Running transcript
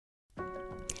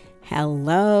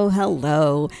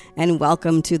Hello, and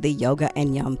welcome to the Yoga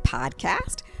and Yum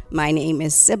podcast. My name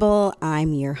is Sybil.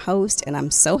 I'm your host, and I'm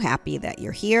so happy that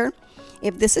you're here.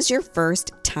 If this is your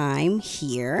first time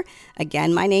here,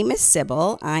 again, my name is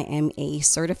Sybil. I am a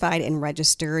certified and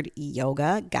registered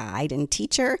yoga guide and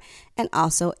teacher, and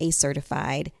also a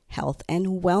certified health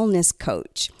and wellness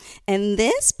coach. And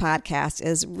this podcast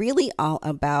is really all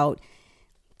about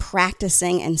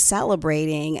practicing and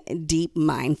celebrating deep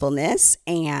mindfulness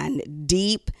and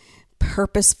deep,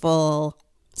 purposeful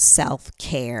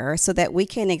self-care so that we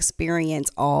can experience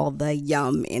all the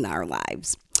yum in our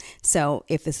lives. So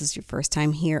if this is your first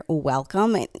time here,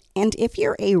 welcome. And if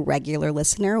you're a regular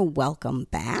listener, welcome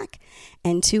back.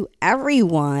 And to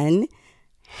everyone,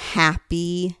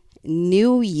 Happy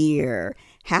New Year.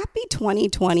 Happy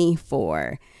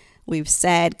 2024. We've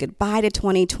said goodbye to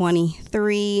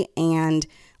 2023 and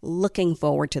looking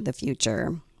forward to the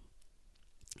future.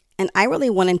 And I really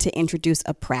wanted to introduce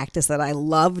a practice that I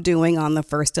love doing on the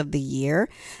first of the year.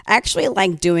 I actually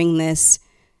like doing this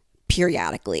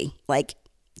periodically, like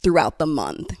throughout the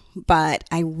month, but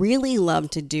I really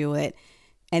love to do it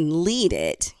and lead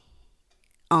it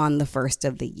on the first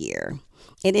of the year.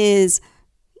 It is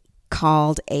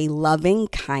called a loving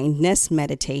kindness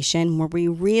meditation where we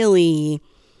really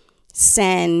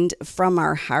send from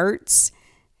our hearts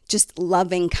just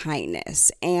loving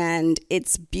kindness. And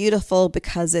it's beautiful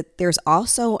because there's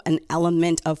also an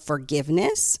element of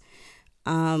forgiveness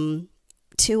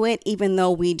to it, even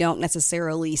though we don't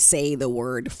necessarily say the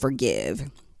word forgive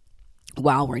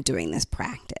while we're doing this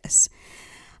practice.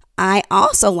 I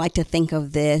also like to think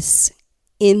of this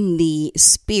in the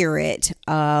spirit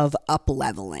of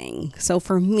up-leveling. So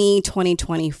for me,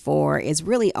 2024 is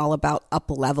really all about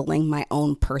up-leveling my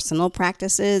own personal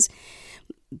practices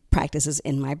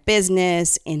in my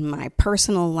business, in my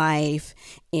personal life,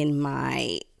 in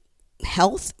my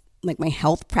health, like my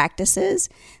health practices,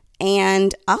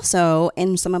 and also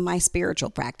in some of my spiritual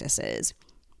practices.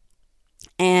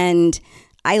 And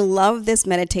I love this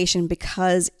meditation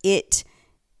because it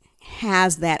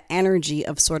has that energy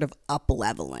of sort of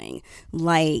up-leveling.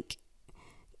 Like,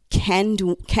 can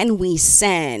we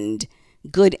send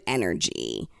good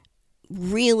energy,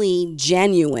 really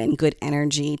genuine good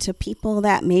energy to people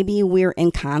that maybe we're in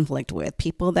conflict with,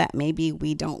 people that maybe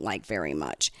we don't like very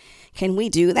much? Can we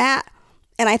do that?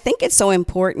 And I think it's so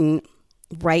important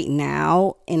right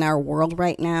now in our world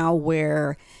right now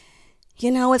where,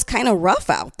 it's kind of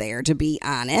rough out there, to be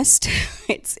honest.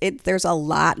 There's a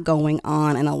lot going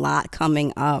on and a lot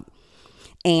coming up.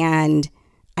 And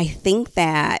I think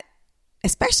that,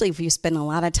 especially if you spend a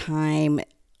lot of time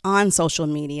on social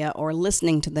media or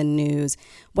listening to the news,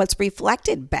 what's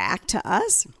reflected back to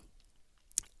us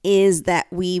is that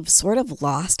we've sort of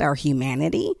lost our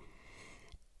humanity,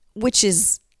 which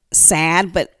is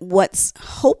sad, but what's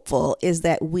hopeful is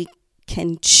that we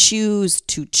can choose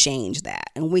to change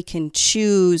that, and we can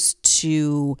choose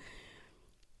to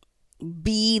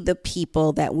be the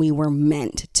people that we were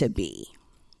meant to be.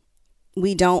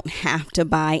 We don't have to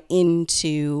buy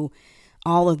into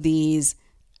all of these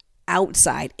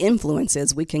outside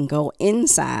influences. We can go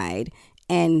inside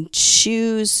and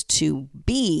choose to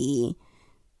be,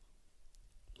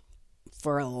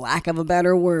 for lack of a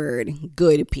better word,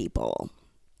 good people.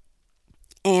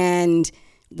 And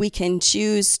we can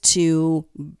choose to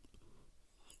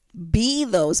be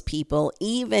those people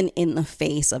even in the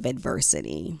face of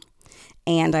adversity.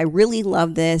 And I really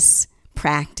love this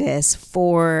practice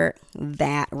for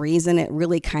that reason. It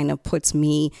really kind of puts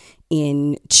me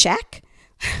in check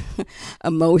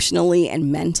emotionally and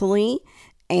mentally.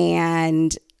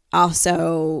 And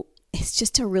also, it's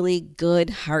just a really good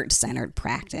heart-centered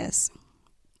practice.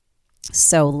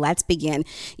 So let's begin.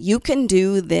 You can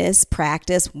do this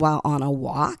practice while on a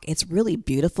walk. It's really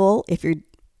beautiful if you're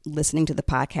listening to the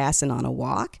podcast and on a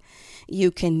walk.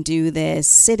 You can do this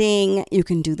sitting. You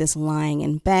can do this lying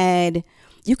in bed.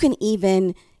 You can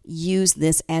even use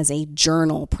this as a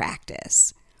journal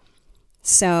practice.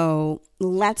 So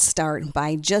let's start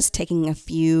by just taking a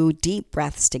few deep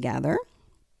breaths together.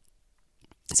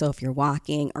 So if you're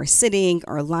walking or sitting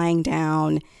or lying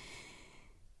down,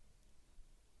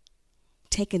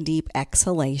 take a deep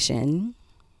exhalation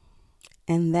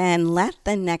and then let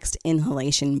the next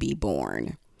inhalation be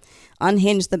born.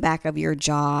 Unhinge the back of your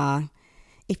jaw.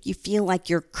 If you feel like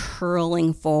you're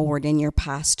curling forward in your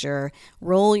posture,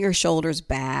 roll your shoulders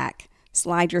back,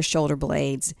 slide your shoulder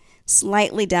blades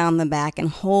slightly down the back and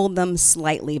hold them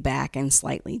slightly back and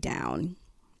slightly down.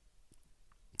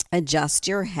 Adjust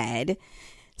your head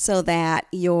so that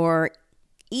your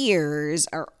ears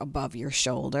are above your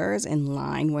shoulders, in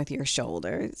line with your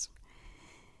shoulders.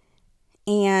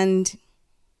 And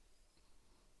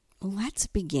let's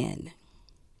begin.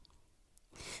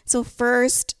 So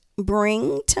first,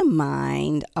 bring to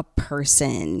mind a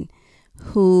person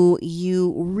who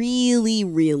you really,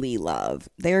 really love.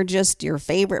 They're just your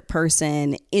favorite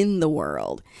person in the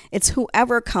world. It's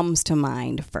whoever comes to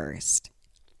mind first.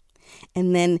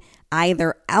 And then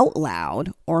either out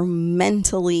loud or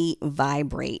mentally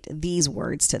vibrate these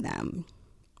words to them.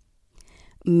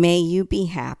 May you be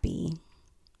happy.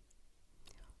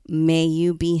 May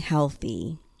you be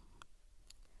healthy.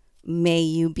 May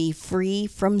you be free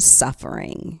from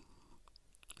suffering.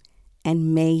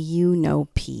 And may you know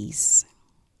peace.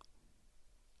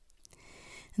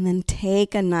 And then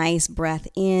take a nice breath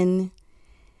in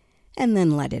and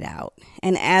then let it out.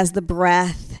 And as the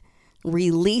breath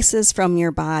releases from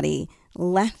your body,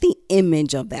 let the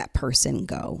image of that person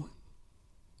go.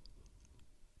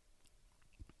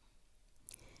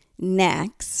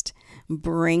 Next,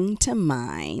 bring to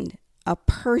mind a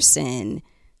person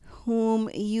whom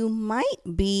you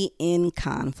might be in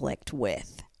conflict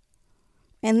with.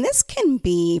 And this can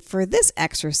be, for this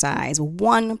exercise,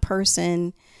 one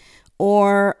person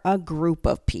or a group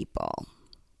of people.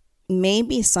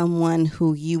 Maybe someone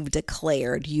who you've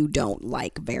declared you don't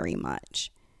like very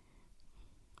much.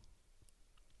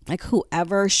 Like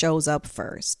whoever shows up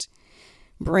first.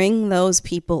 Bring those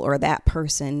people or that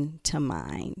person to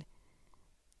mind.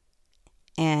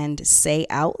 And say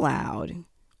out loud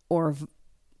or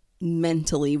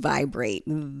mentally vibrate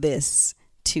this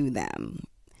to them.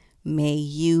 May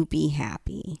you be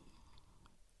happy.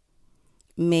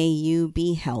 May you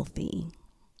be healthy.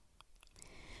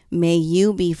 May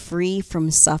you be free from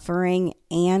suffering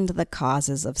and the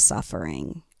causes of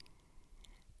suffering.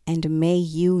 And may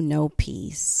you know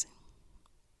peace.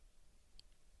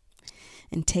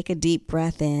 And take a deep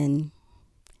breath in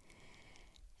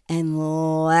and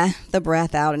let the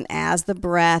breath out. And as the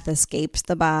breath escapes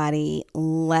the body,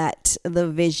 let the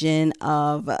vision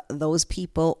of those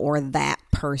people or that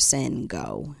person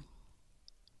go.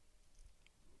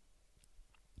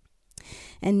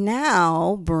 And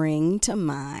now bring to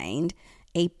mind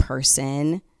a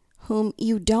person whom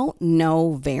you don't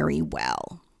know very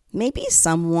well. Maybe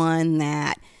someone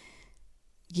that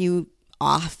you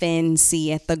often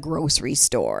see at the grocery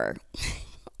store.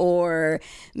 Or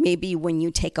maybe when you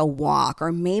take a walk,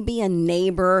 or maybe a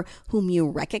neighbor whom you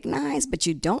recognize, but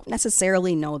you don't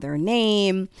necessarily know their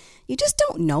name. You just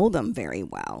don't know them very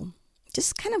well.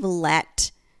 Just kind of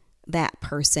let that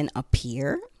person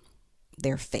appear,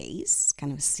 their face,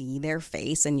 kind of see their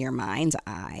face in your mind's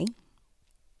eye.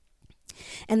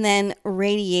 And then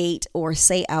radiate or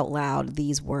say out loud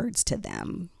these words to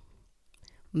them.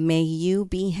 May you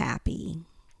be happy.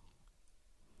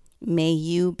 May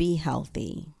you be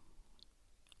healthy.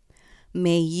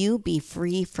 May you be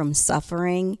free from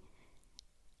suffering.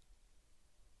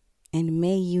 And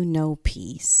may you know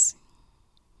peace.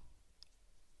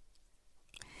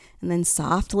 And then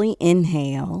softly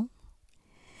inhale.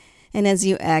 And as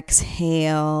you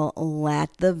exhale,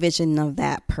 let the vision of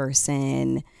that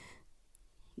person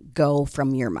go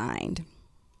from your mind.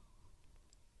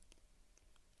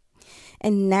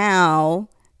 And now,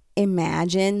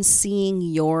 imagine seeing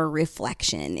your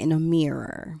reflection in a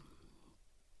mirror,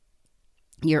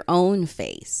 your own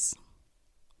face.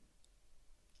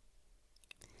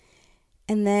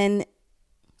 And then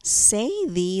say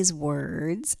these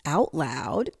words out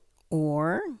loud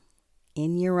or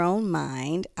in your own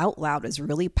mind. Out loud is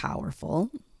really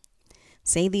powerful.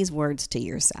 Say these words to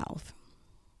yourself.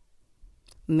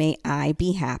 May I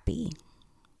be happy.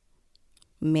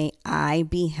 May I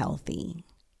be healthy.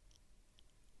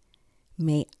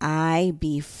 May I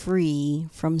be free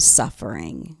from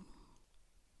suffering.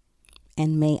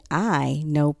 And may I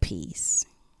know peace.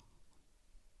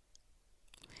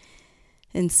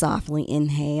 And softly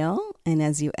inhale. And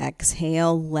as you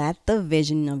exhale, let the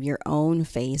vision of your own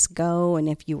face go. And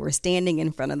if you were standing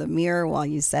in front of the mirror while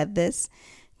you said this,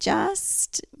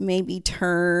 just maybe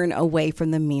turn away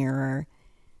from the mirror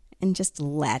and just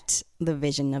let the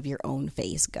vision of your own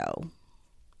face go.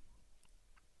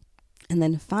 And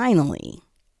then finally,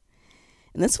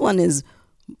 and this one is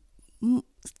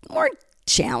more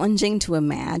challenging to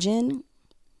imagine.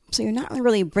 So you're not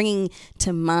really bringing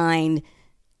to mind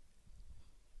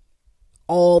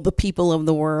all the people of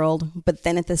the world, but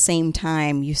then at the same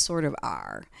time, you sort of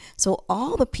are. So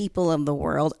all the people of the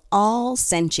world, all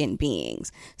sentient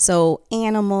beings. So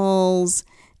animals,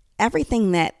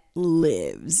 everything that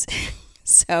lives.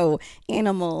 So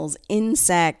animals,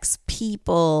 insects,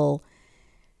 people.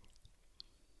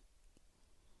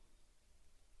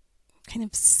 Kind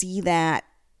of see that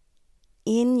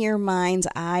in your mind's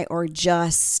eye or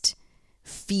just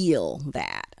feel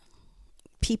that.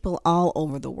 people all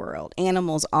over the world,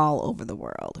 animals all over the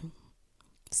world,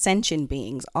 sentient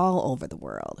beings all over the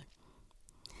world.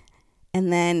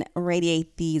 And then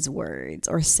radiate these words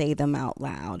or say them out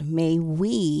loud. May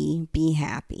we be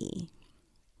happy.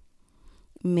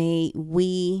 May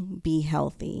we be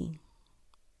healthy.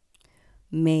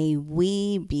 May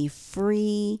we be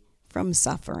free from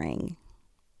suffering.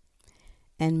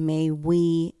 And may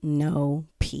we know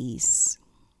peace.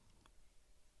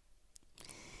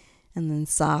 And then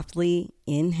softly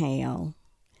inhale.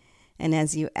 And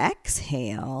as you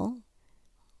exhale,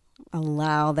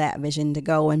 allow that vision to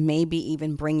go, and maybe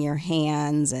even bring your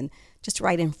hands and just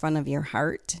right in front of your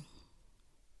heart.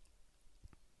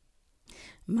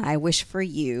 My wish for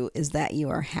you is that you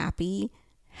are happy,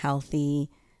 healthy,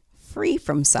 free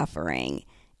from suffering,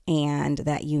 and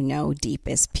that you know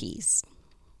deepest peace.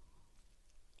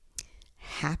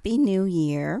 Happy New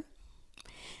Year,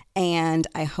 and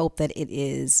I hope that it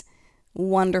is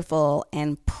wonderful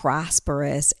and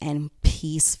prosperous and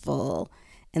peaceful,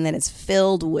 and that it's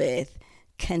filled with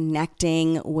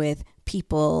connecting with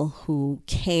people who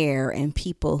care and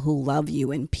people who love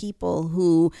you and people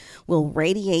who will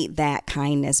radiate that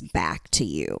kindness back to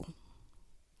you.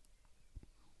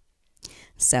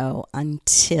 So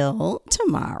until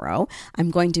tomorrow,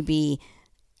 I'm going to be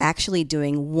actually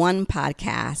doing one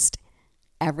podcast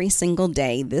every single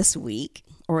day this week,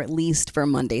 or at least for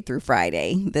Monday through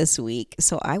Friday this week.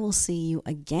 So I will see you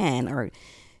again, or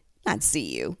not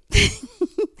see you,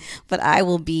 but I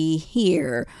will be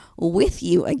here with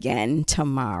you again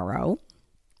tomorrow.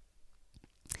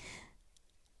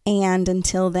 And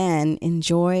until then,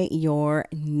 enjoy your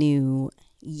new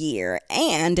year.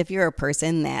 And if you're a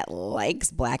person that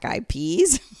likes Black Eyed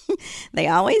Peas, they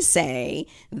always say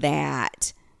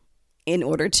that in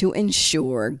order to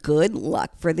ensure good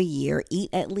luck for the year, eat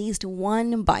at least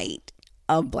one bite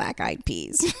of Black Eyed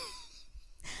Peas.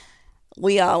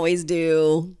 We always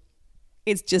do.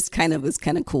 It's just kind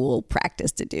of cool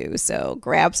practice to do. So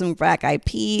grab some Black Eyed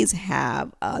Peas,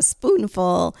 have a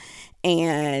spoonful,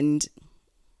 and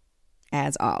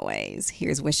as always,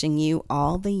 here's wishing you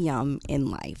all the yum in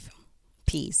life.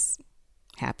 Peace.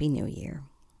 Happy New Year.